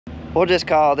We'll just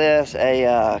call this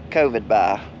a COVID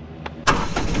buy.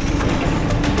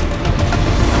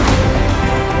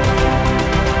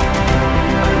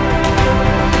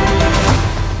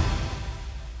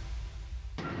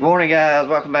 Morning guys,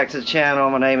 welcome back to the channel.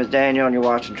 My name is Daniel and you're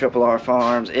watching Triple R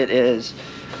Farms. It is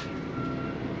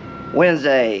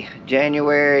Wednesday,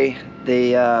 January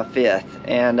the 5th,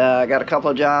 and I got a couple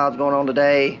of jobs going on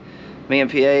today. Me and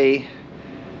PA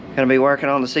gonna be working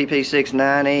on the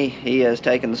CP690. He is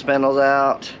taking the spindles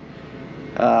out,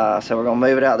 so we're gonna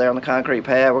move it out there on the concrete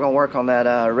pad. We're gonna work on that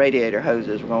radiator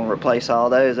hoses. We're gonna replace all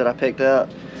those that I picked up.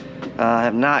 I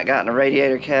have not gotten a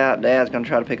radiator cap. Dad's gonna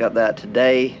try to pick up that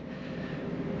today.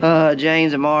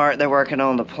 James and Mark, they're working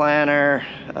on the planter,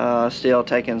 still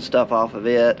taking stuff off of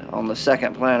it on the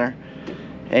second planter,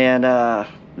 and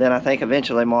then I think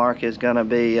eventually Mark is going to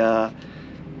be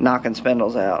knocking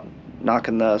spindles out,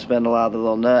 knocking the spindle out of the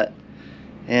little nut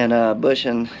and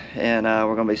bushing, and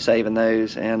we're going to be saving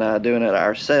those and doing it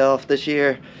ourselves this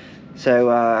year. So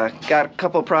got a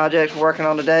couple of projects we're working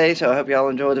on today, so I hope y'all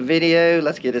enjoy the video.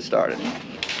 Let's get it started.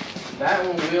 That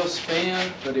one will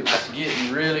spin, but it was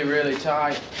getting really, really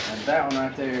tight. And that one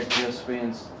right there just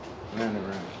spins round and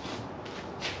round.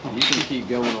 You can keep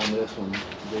going on this one,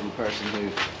 be the person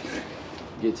who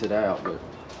gets it out, but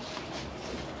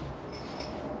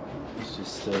it's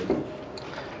just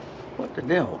What the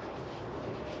devil?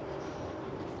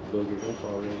 boogered up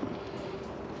already.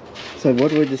 So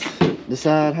what did we just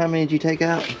decide? How many did you take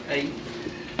out? 8.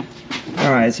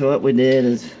 Alright, so what we did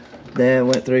is Dad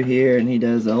went through here and he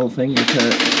does the old finger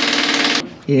cut.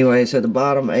 Anyway, so the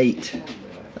bottom 8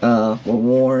 were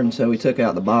worn, so we took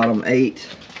out the bottom 8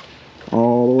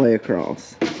 all the way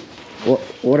across.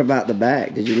 What about the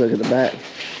back? Did you look at the back?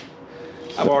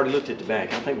 I've already looked at the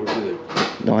back. I think we're good.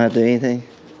 Don't have to do anything?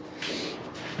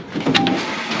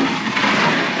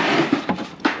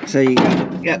 So you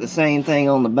got the same thing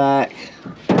on the back.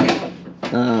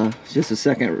 It's just a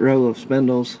second row of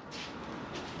spindles.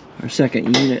 Our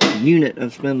second unit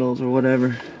of spindles or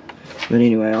whatever. But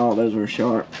anyway, all those were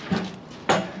sharp.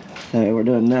 So we're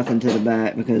doing nothing to the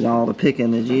back because all the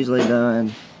picking is usually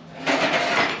done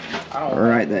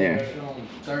right there.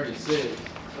 36.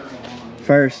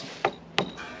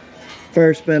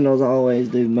 First spindles always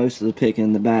do most of the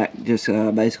picking. The back just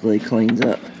basically cleans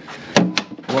up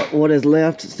what is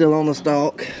left still on the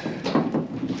stalk.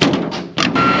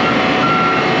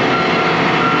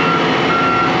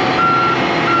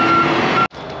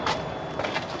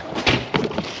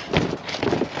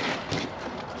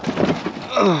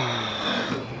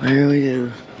 There we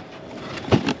go.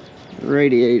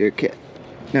 Radiator cap,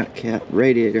 not cap,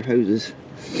 radiator hoses.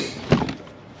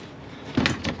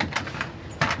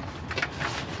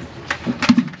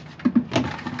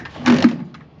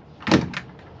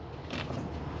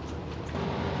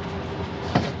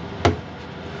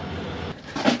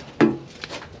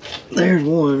 There's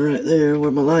one right there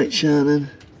where my light's shining.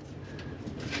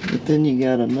 But then you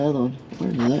got another one.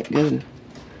 Where did that go?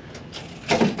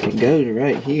 It goes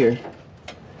right here.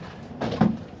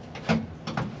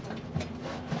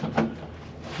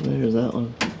 There's that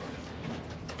one.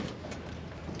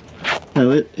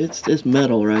 No, it's this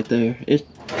metal right there.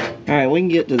 Alright, we can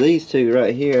get to these two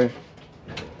right here.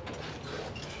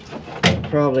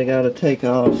 Probably got to take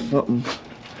off something.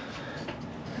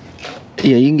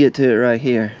 Yeah, you can get to it right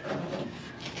here.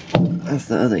 That's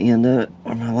the other end of it,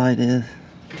 where my light is.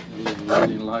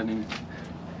 Lightning.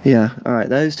 Yeah, alright,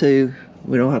 those two,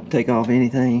 we don't have to take off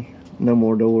anything. No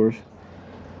more doors.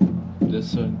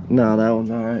 This side? No, that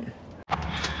one's alright.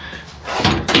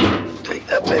 Take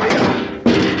that baby off.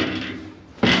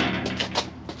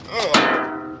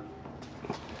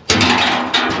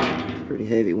 Pretty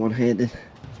heavy one-handed.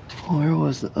 Where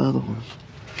was the other one?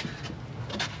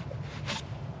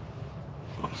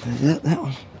 Is that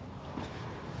one?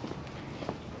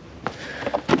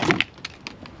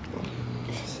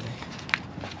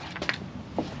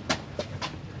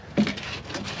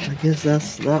 I guess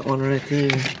that's that one right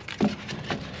there.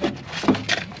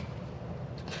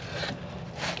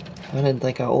 I didn't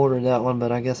think I ordered that one,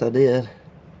 but I guess I did.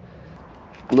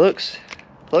 Looks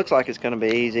like it's going to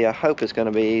be easy. I hope it's going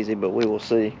to be easy, but we will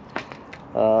see.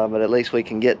 But at least we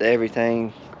can get to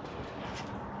everything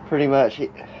pretty much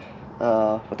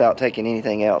without taking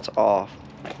anything else off.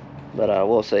 But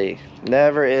we'll see.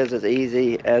 Never is as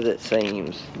easy as it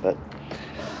seems. But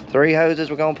 3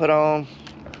 hoses we're going to put on.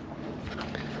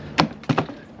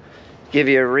 Give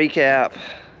you a recap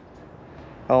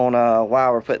on why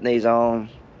we're putting these on.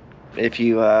 If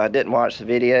you didn't watch the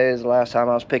videos, the last time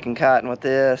I was picking cotton with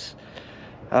this,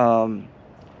 I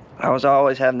was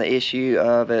always having the issue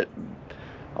of it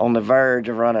on the verge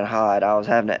of running hot. I was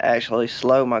having to actually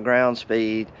slow my ground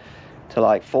speed to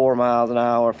like 4 miles an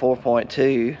hour,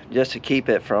 4.2, just to keep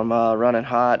it from running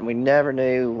hot. And we never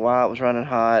knew why it was running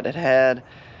hot. It had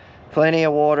plenty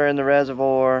of water in the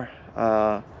reservoir.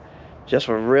 Just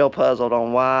were real puzzled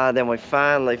on why. Then we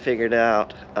finally figured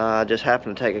out. Just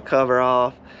happened to take a cover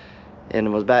off, and it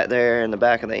was back there in the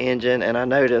back of the engine, and I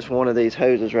noticed one of these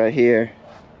hoses right here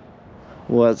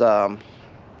was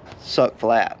sucked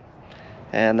flat.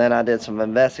 And then I did some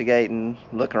investigating,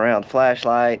 looking around the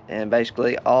flashlight, and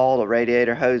basically all the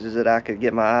radiator hoses that I could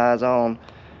get my eyes on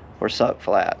were sucked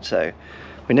flat. So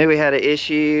we knew we had an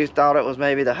issue, thought it was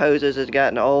maybe the hoses had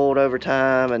gotten old over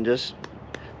time and just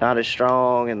not as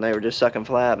strong, and they were just sucking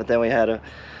flat. But then we had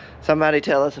somebody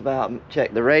tell us about,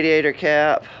 check the radiator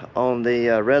cap on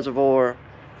the reservoir.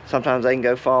 Sometimes they can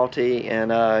go faulty,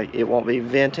 and it won't be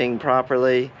venting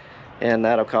properly, and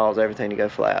that'll cause everything to go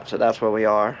flat. So that's where we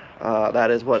are. That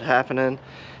is what's happening.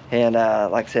 And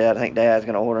like I said, I think Dad's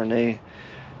gonna order a new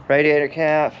radiator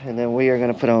cap, and then we are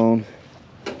gonna put on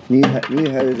new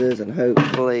hoses, and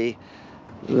hopefully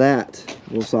that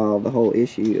will solve the whole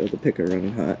issue of the picker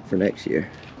running hot for next year.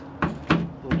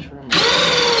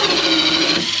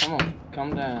 Come on,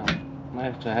 come down. I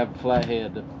have to have a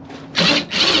flathead to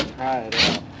try it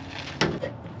out.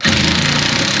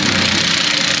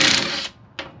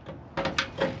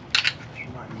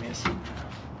 Might miss it.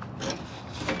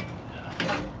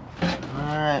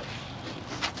 Alright.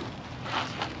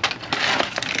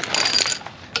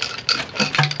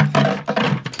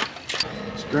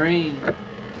 It's green.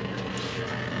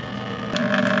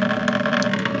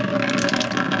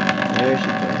 There she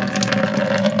goes.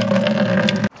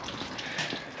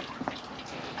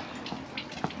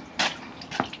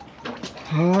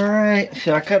 Alright,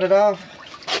 should I cut it off?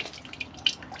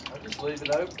 I'll just leave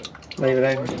it open. Leave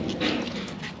it open.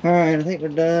 Alright, I think we're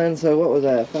done. So what was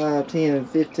that? 5, 10,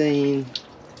 15.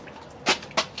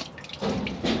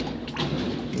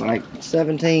 Like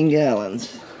 17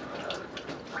 gallons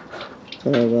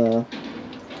of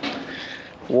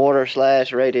water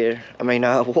slash radiator.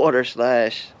 Water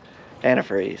slash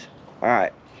antifreeze.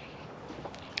 Alright.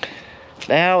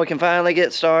 Now we can finally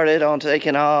get started on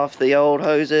taking off the old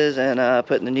hoses and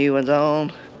putting the new ones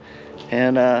on.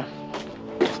 And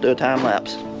let's do a time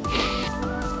lapse.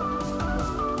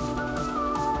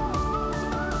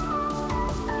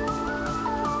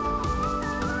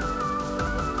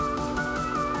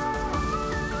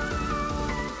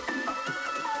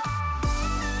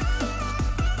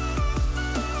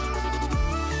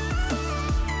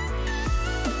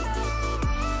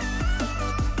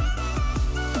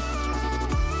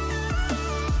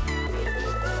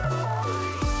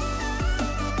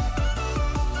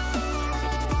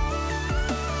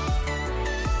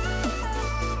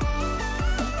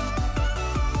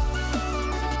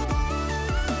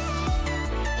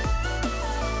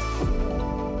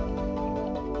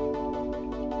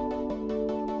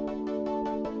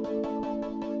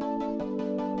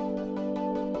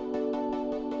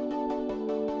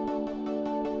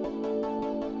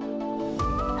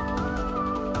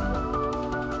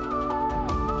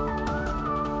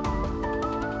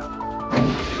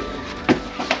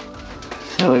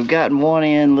 So we've gotten one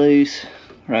end loose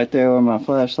right there where my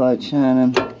flashlight's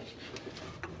shining,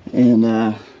 and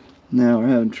now we're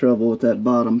having trouble with that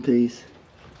bottom piece.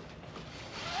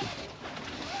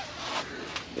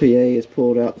 PA has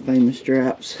pulled out the famous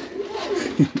straps.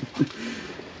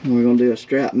 And we're going to do a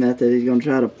strap method. He's going to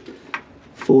try to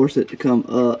force it to come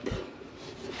up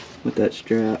with that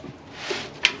strap.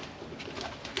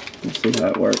 Let's see how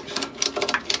it works.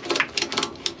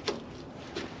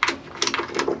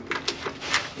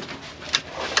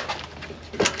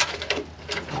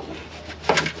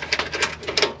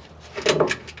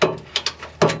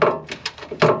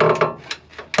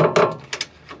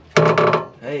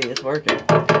 Hey, it's working.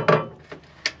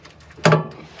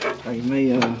 So you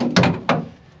may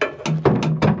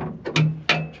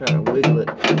try to wiggle it.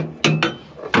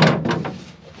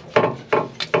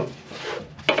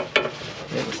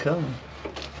 It's coming.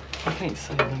 I can't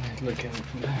see. Let me look at it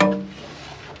from there.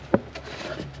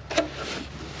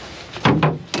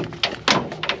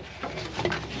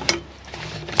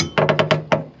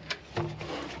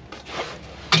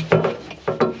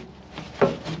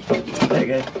 There you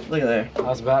go. Look at there. I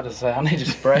was about to say I need to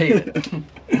spray it.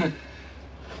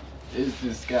 It's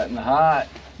just gotten hot.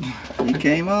 It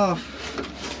came off.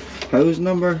 Hose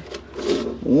number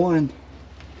 1.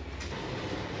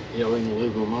 Yeah, we can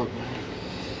lube them up.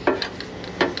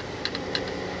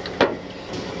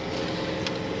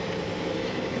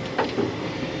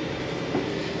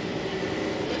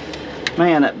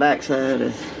 Man, that backside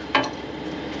is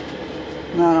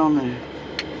Not on there.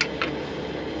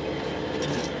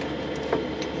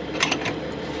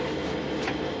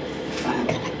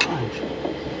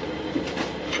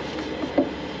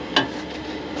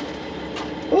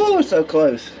 Oh, so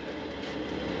close.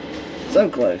 So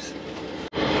close.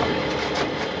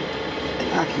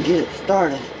 If I can get it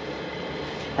started.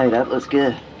 Hey, that looks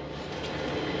good.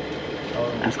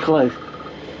 That's close.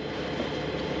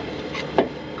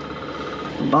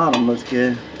 The bottom looks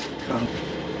good.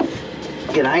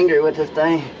 Get angry with this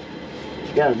thing. What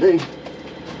you gotta do.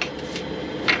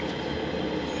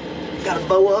 Gotta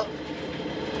bow up.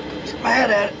 Get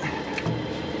mad at it.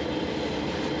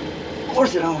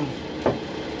 Force it on.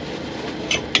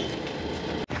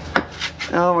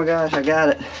 Oh my gosh, I got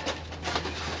it.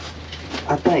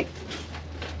 I think.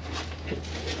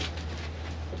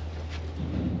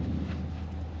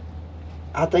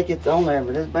 I think it's on there,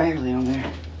 but it's barely on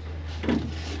there.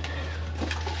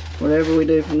 Whatever we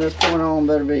do from this point on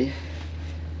better be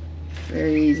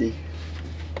very easy.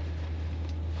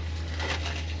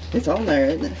 It's on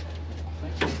there, isn't it?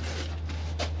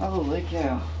 Holy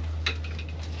cow.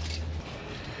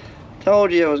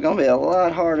 Told you it was gonna be a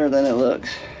lot harder than it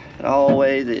looks. It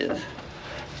always is.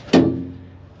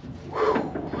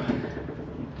 Whew.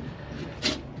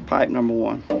 Pipe number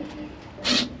 1.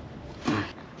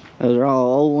 Those are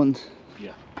all old ones.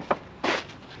 Yeah.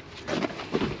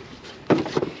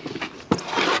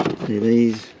 See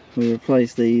these, we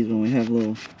replace these when we have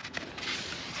little,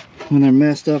 when they're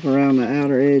messed up around the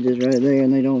outer edges right there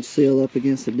and they don't seal up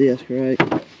against the disc right.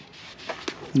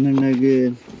 And they're no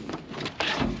good.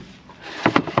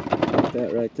 Like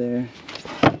that right there.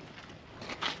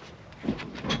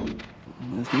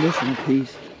 That's missing a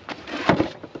piece.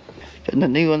 Putting the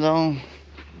new ones on.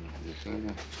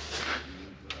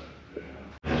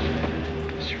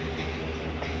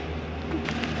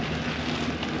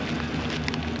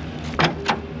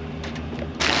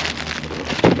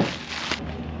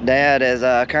 Dad is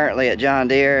currently at John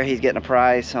Deere. He's getting a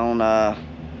price on the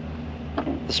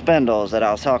spindles that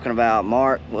I was talking about.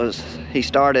 Mark he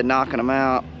started knocking them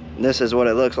out. This is what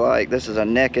it looks like. This is a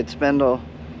naked spindle.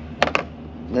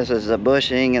 This is the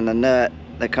bushing and the nut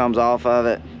that comes off of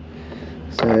it.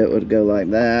 So it would go like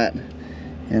that.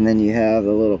 And then you have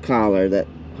the little collar that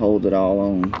holds it all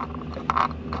on.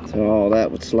 So all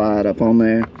that would slide up on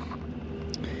there.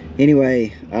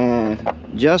 Anyway,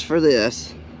 just for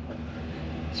this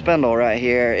spindle right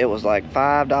here, it was like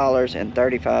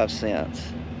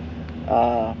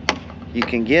 $5.35. You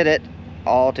can get it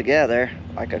all together,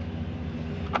 like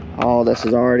all this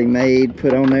is already made,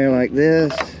 put on there like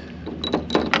this,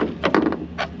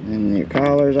 and your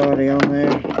collar's already on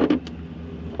there.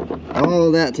 All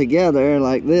of that together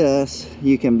like this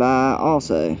you can buy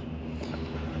also.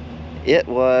 It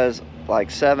was like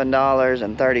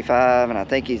 $7.35, and I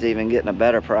think he's even getting a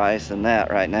better price than that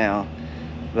right now.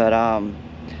 But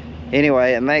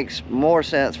anyway, it makes more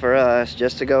sense for us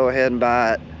just to go ahead and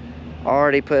buy it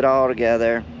already put all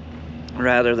together,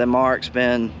 rather than Mark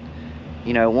spend,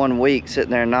 you know, 1 week sitting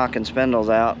there knocking spindles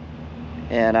out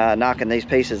and knocking these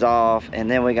pieces off, and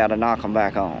then we got to knock them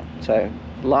back on. So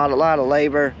a lot of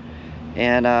labor,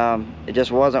 and it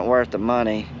just wasn't worth the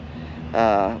money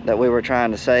that we were trying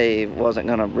to save. Wasn't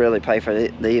going to really pay for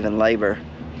the even labor.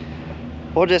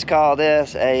 We'll just call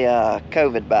this a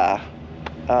COVID buy.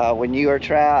 When you are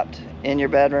trapped in your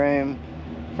bedroom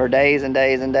for days and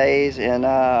days and days in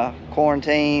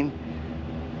quarantine,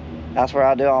 that's where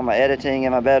I do all my editing,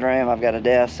 in my bedroom. I've got a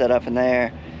desk set up in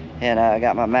there, and I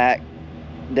got my Mac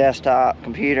desktop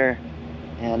computer,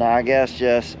 and I guess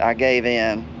I gave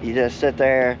in. You just sit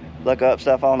there, look up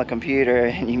stuff on the computer,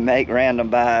 and you make random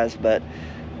buys. But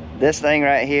this thing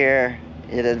right here,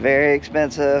 it is very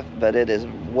expensive, but it is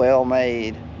well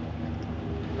made.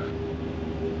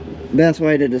 Best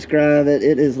way to describe it,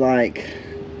 it is like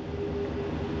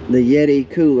the Yeti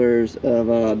coolers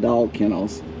of dog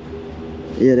kennels.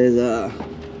 It is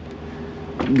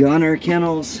gunner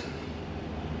kennels.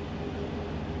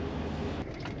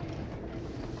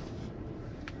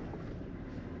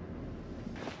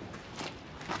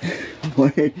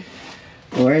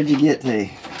 Where'd you get to?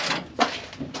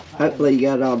 Hopefully you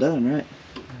got it all done, right?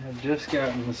 I've just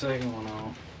gotten the second one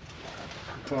off.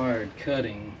 Required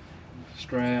cutting,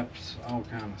 straps, all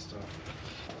kind of stuff.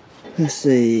 Let's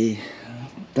see,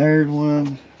 third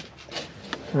one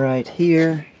right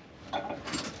here.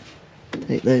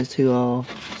 Take those two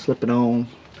off, slip it on.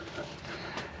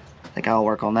 I think I'll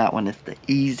work on that one. It's the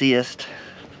easiest.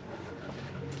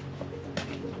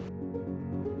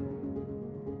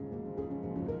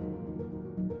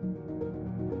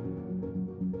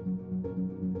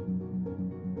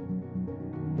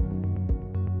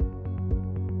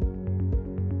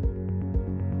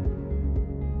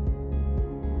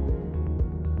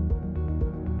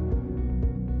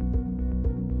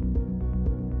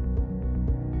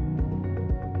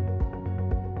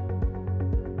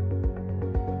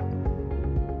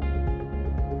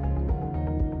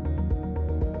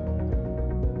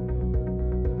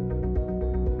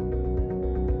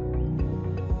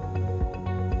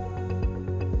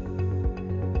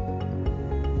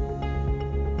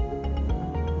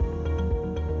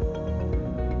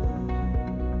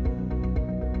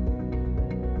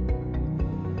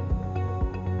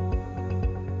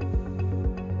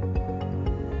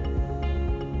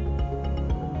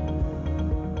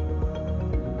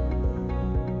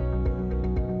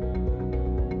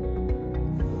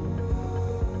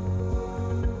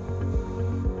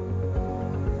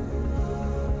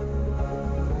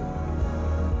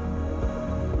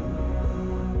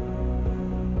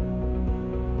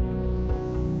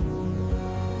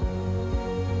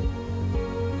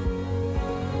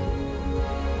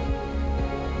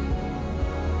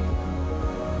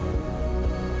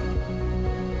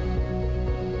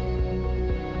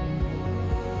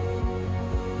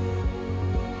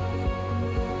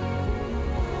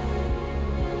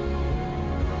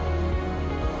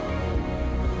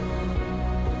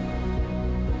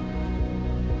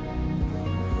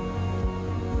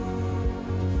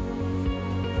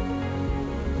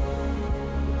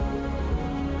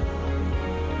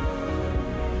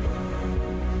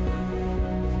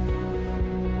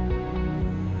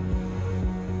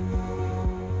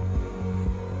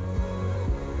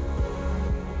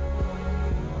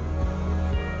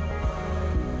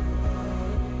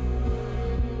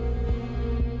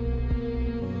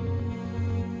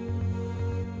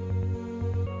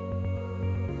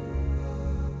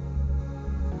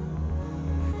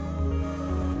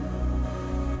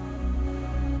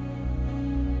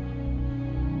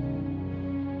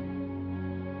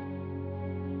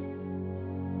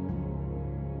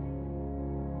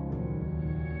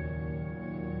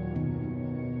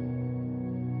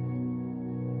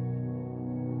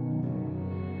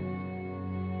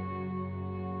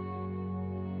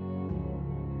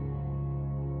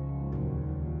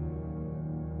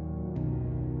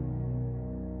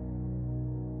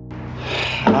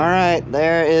 All right,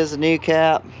 there is the new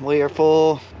cap. We are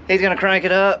full. He's gonna crank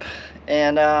it up,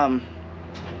 and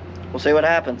we'll see what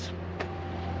happens.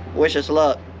 Wish us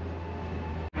luck.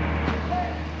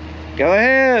 Go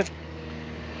ahead.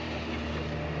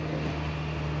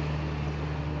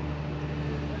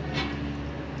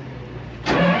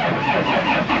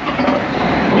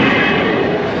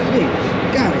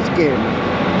 God, it scared me.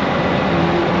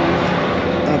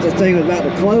 Thought this thing was about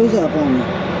to close up on me.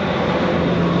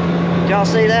 Did y'all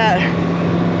see that?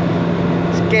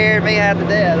 Scared me half to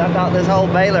death. I thought this whole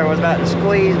baler was about to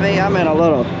squeeze me. I'm in a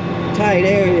little tight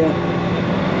area.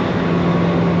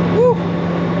 Woo!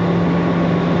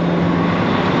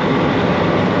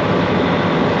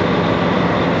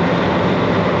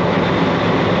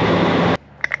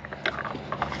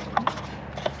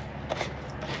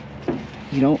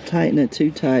 You don't tighten it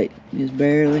too tight, just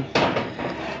barely.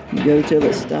 You go till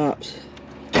it stops.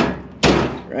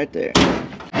 Right there.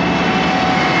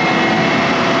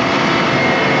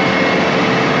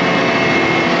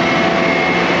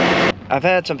 I've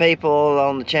had some people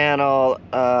on the channel,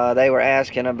 they were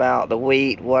asking about the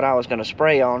wheat, what I was going to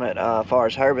spray on it as far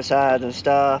as herbicides and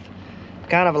stuff.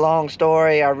 Kind of a long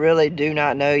story, I really do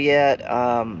not know yet.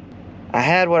 I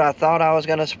had what I thought I was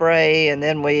going to spray, and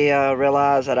then we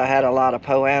realized that I had a lot of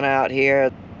poana out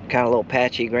here, kind of a little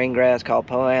patchy green grass called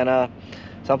poana.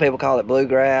 Some people call it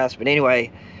bluegrass, but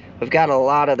anyway, we've got a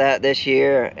lot of that this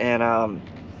year, and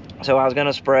so I was going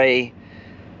to spray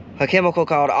a chemical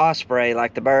called Osprey,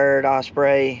 like the bird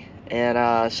Osprey,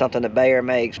 and something that Bayer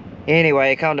makes.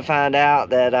 Anyway, come to find out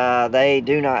that they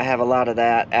do not have a lot of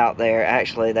that out there.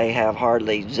 Actually, they have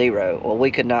hardly zero. Well,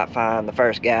 we could not find the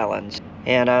first gallons.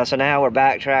 And so now we're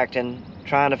backtracking,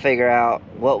 trying to figure out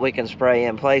what we can spray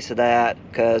in place of that,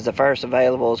 because the first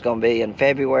available is going to be in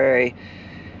February.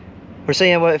 We're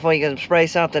seeing if we can spray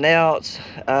something else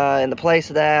in the place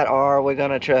of that, or we're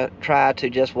going to try to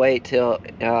just wait till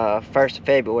 1st of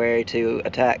February to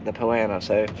attack the poana.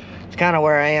 So it's kind of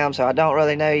where I am, so I don't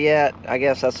really know yet. I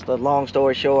guess that's the long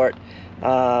story short,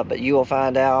 but you will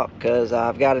find out, because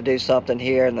I've got to do something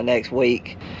here in the next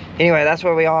week. Anyway, that's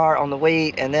where we are on the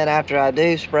wheat, and then after I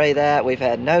do spray that, we've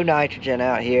had no nitrogen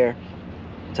out here.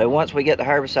 So once we get the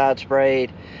herbicide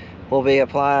sprayed, we'll be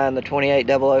applying the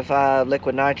 28005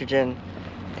 liquid nitrogen,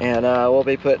 and we'll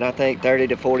be putting, I think, 30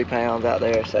 to 40 pounds out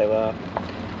there. So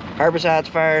herbicides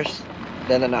first,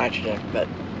 then the nitrogen. But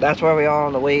that's where we are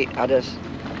on the wheat.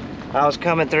 I was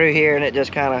coming through here and it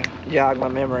just kind of jogged my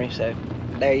memory. So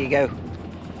there you go.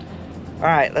 All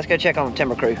right, let's go check on the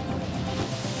timber crew.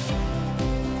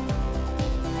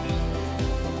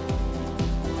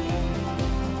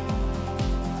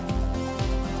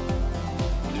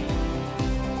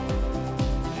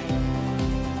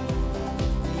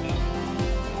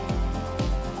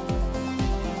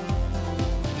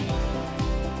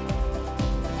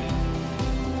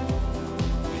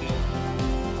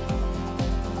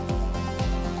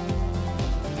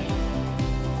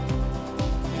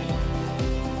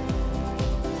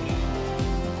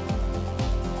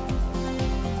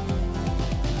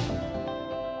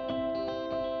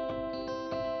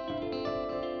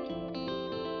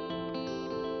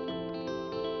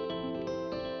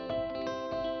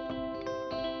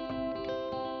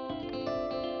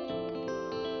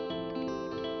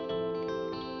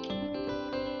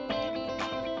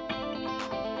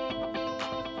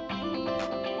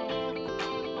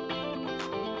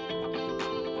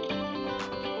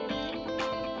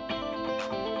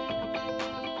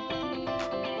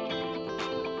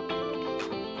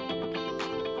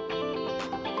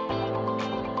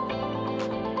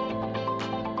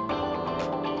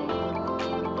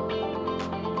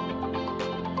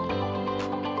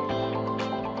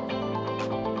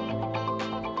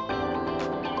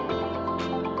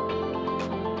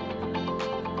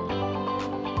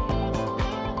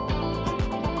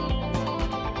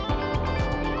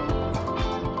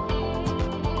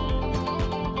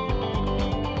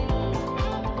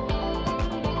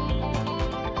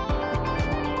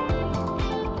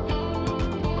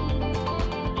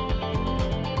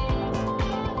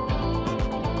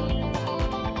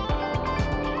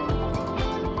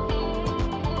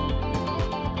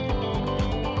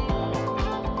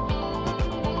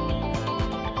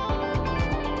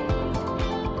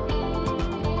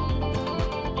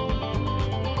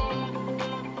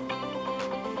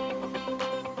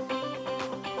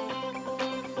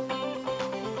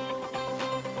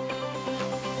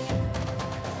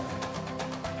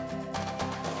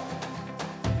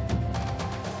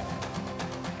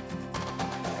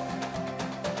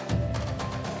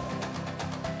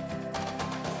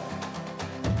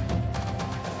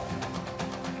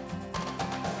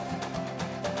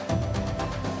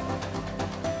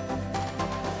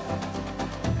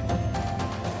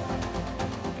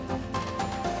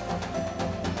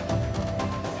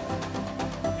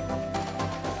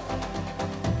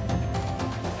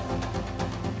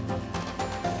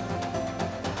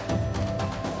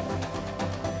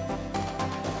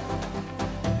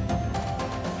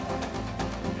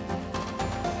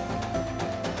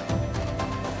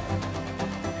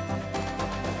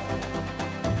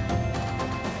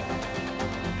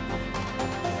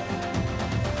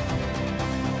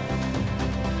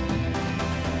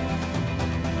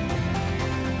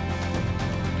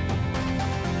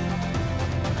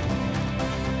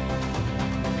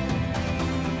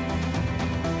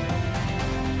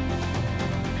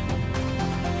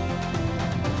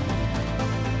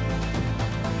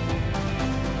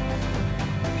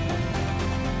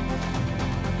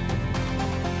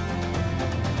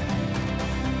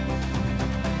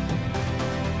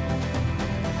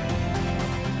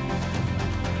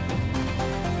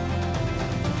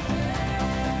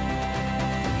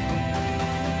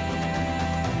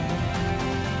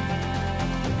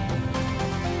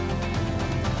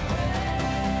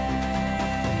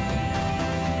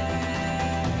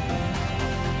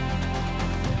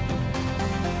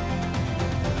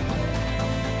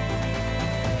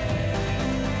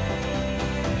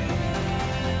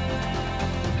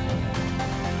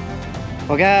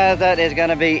 Well guys, that is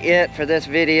gonna be it for this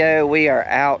video. We are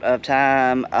out of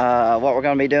time. What we're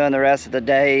gonna be doing the rest of the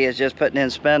day is just putting in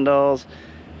spindles.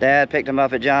 Dad picked them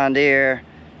up at John Deere.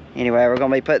 Anyway, we're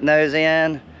gonna be putting those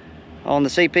in on the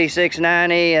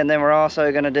CP690, and then we're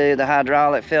also gonna do the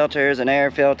hydraulic filters and air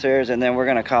filters, and then we're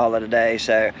gonna call it a day.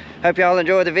 So hope y'all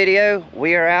enjoyed the video.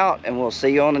 We are out, and we'll see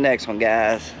you on the next one,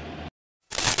 guys.